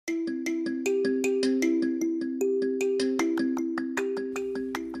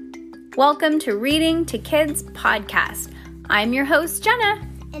Welcome to Reading to Kids podcast. I'm your host, Jenna.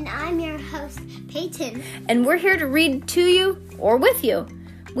 And I'm your host, Peyton. And we're here to read to you or with you.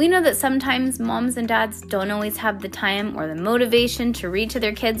 We know that sometimes moms and dads don't always have the time or the motivation to read to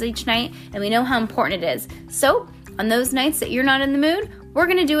their kids each night, and we know how important it is. So, on those nights that you're not in the mood, we're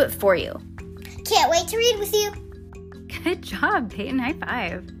going to do it for you. Can't wait to read with you. Good job, Peyton. High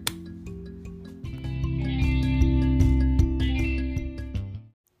five.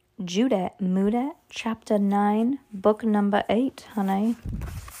 Judith Muda, chapter 9, book number 8, honey.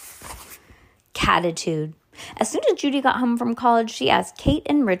 Catitude. As soon as Judy got home from college, she asked Kate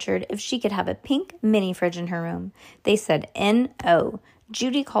and Richard if she could have a pink mini fridge in her room. They said N-O.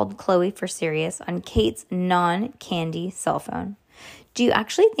 Judy called Chloe for Sirius on Kate's non-candy cell phone. Do you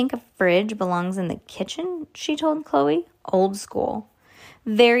actually think a fridge belongs in the kitchen? She told Chloe. Old school.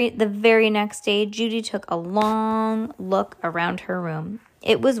 The very next day, Judy took a long look around her room.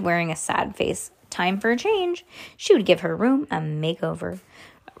 It was wearing a sad face. Time for a change. She would give her room a makeover.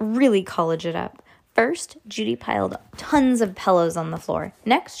 Really college it up. First, Judy piled tons of pillows on the floor.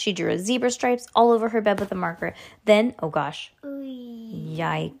 Next, she drew zebra stripes all over her bed with a marker. Then, oh gosh.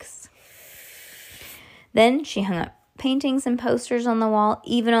 Yikes. Then she hung up paintings and posters on the wall,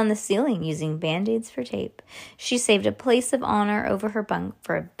 even on the ceiling, using Band-Aids for tape. She saved a place of honor over her bunk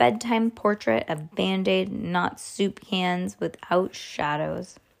for a bedtime portrait of Band-Aid, not soup cans without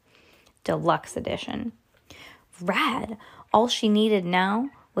shadows. Deluxe edition. Rad. All she needed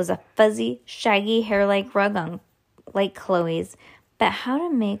now was a fuzzy, shaggy hair-like rug like Chloe's. But how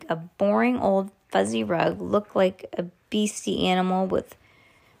to make a boring old fuzzy rug look like a beastie animal with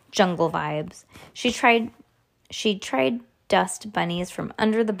jungle vibes? She tried dust bunnies from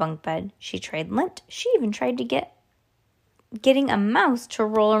under the bunk bed. She tried lint. She even tried to getting a mouse to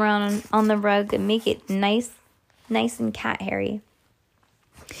roll around on the rug and make it nice and cat hairy.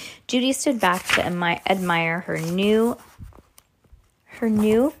 Judy stood back to admire her new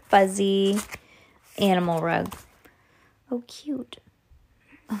fuzzy animal rug. Oh, cute.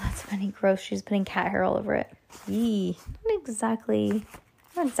 Oh, that's funny. Gross. She's putting cat hair all over it. Yee. Not exactly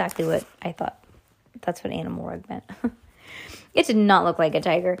what I thought. That's what animal rug meant. It did not look like a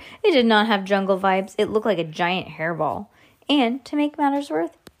tiger. It did not have jungle vibes. It looked like a giant hairball. And to make matters worse,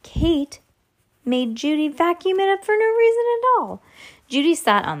 Kate made Judy vacuum it up for no reason at all. Judy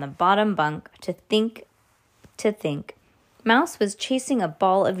sat on the bottom bunk to think. Mouse was chasing a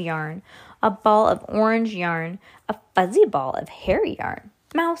ball of yarn, a ball of orange yarn, a fuzzy ball of hairy yarn.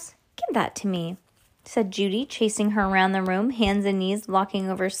 Mouse, give that to me, said Judy, chasing her around the room, hands and knees, walking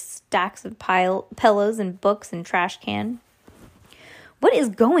over stacks of pillows and books and trash can. What is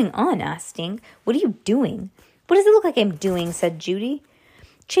going on? Asked Stink. What are you doing? What does it look like I'm doing? Said Judy.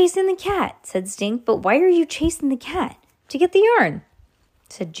 Chasing the cat, said Stink. But why are you chasing the cat? To get the yarn,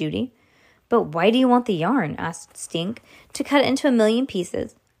 said Judy. But why do you want the yarn? Asked Stink. To cut it into a million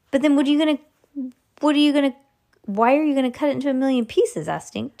pieces. But then why are you gonna cut it into a million pieces? Asked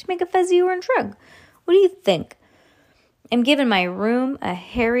Stink. To make a fuzzy orange rug. What do you think? I'm giving my room a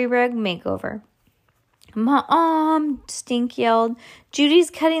hairy rug makeover. Mom, Stink yelled. Judy's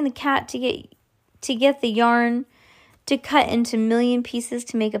cutting the cat to get the yarn to cut into a million pieces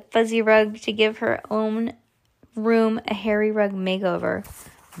to make a fuzzy rug to give her own room a hairy rug makeover.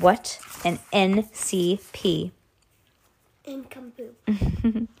 What an NCP.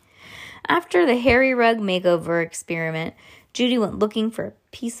 Incomplete. After the hairy rug makeover experiment, Judy went looking for a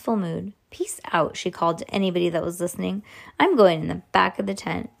peaceful mood. Peace out, she called to anybody that was listening. I'm going in the back of the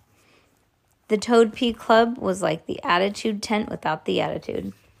tent. The Toad Pea Club was like the Attitude tent without the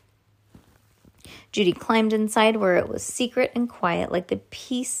attitude. Judy climbed inside where it was secret and quiet like the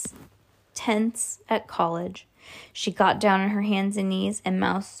peace tents at college. She got down on her hands and knees, and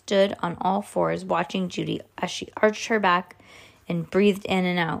Mouse stood on all fours watching Judy as she arched her back and breathed in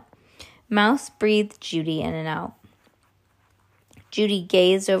and out. Mouse breathed Judy in and out. Judy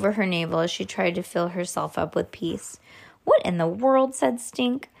gazed over her navel as she tried to fill herself up with peace. What in the world? Said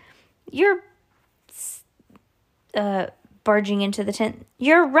Stink. You're barging into the tent.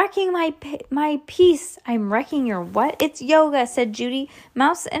 You're wrecking my peace. I'm wrecking your what? It's yoga, said Judy.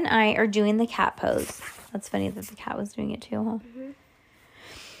 Mouse and I are doing the cat pose. That's funny that the cat was doing it too, huh? Mm-hmm.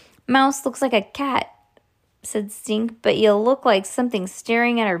 Mouse looks like a cat, said Stink, but you look like something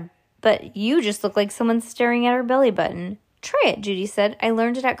staring at her. But you just look like someone staring at her belly button. Try it, Judy said. I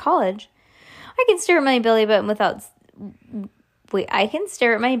learned it at college. I can stare at my belly button I can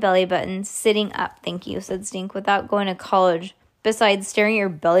stare at my belly button sitting up, thank you, said Stink, without going to college. Besides, staring at your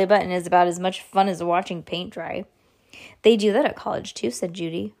belly button is about as much fun as watching paint dry. They do that at college, too, said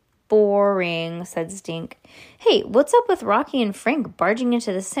Judy. Boring, said Stink. Hey, what's up with Rocky and Frank barging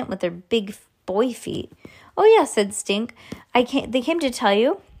into the tent with their big boy feet? Oh, yeah, said Stink. They came to tell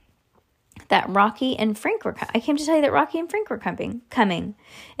you that Rocky and Frank were coming.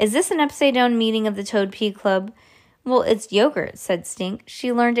 Is this an upside-down meeting of the Toad Pea Club? Well, it's yogurt, said Stink.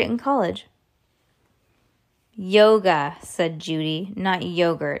 She learned it in college. Yoga, said Judy, not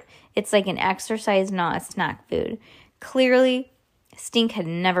yogurt. It's like an exercise, not a snack food. Clearly, Stink had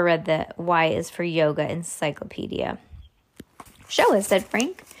never read the Y is for yoga encyclopedia. Show us, said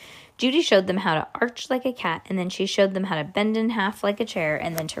Frank. Judy showed them how to arch like a cat, and then she showed them how to bend in half like a chair,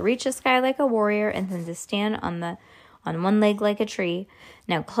 and then to reach the sky like a warrior, and then to stand on one leg like a tree.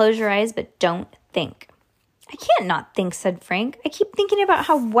 Now close your eyes, but don't think. I can't not think, said Frank. I keep thinking about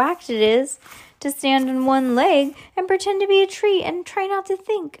how whacked it is to stand on one leg and pretend to be a tree and try not to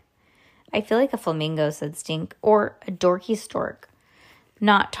think. I feel like a flamingo, said Stink, or a dorky stork.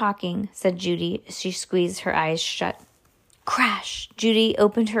 Not talking, said Judy as she squeezed her eyes shut. Crash! Judy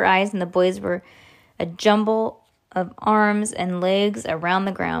opened her eyes and the boys were a jumble of arms and legs around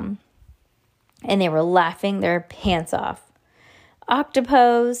the ground. And they were laughing their pants off.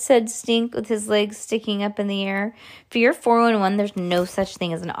 Octopose, said Stink with his legs sticking up in the air. For your 411, there's no such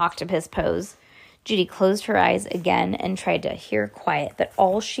thing as an octopus pose. Judy closed her eyes again and tried to hear quiet, but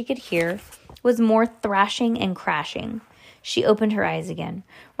all she could hear was more thrashing and crashing. She opened her eyes again.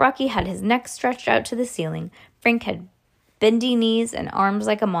 Rocky had his neck stretched out to the ceiling. Frank had bendy knees and arms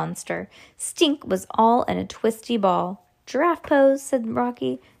like a monster. Stink was all in a twisty ball. Giraffe pose, said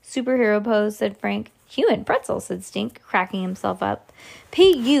Rocky. Superhero pose, said Frank. Human pretzel, said Stink, cracking himself up.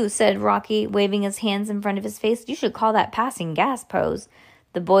 Pete, you, said Rocky, waving his hands in front of his face. You should call that passing gas pose.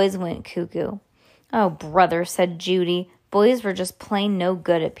 The boys went cuckoo. Oh, brother, said Judy. Boys were just plain no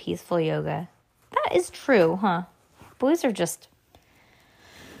good at peaceful yoga. That is true, huh? Boys are just...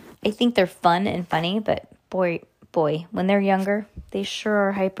 I think they're fun and funny, but boy, when they're younger, they sure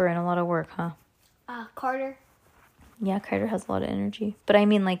are hyper and a lot of work, huh? Carter. Yeah, Carter has a lot of energy. But I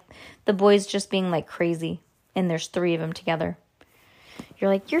mean, like, the boys just being, like, crazy. And there's 3 of them together.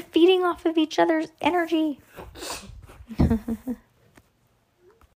 You're like, you're feeding off of each other's energy.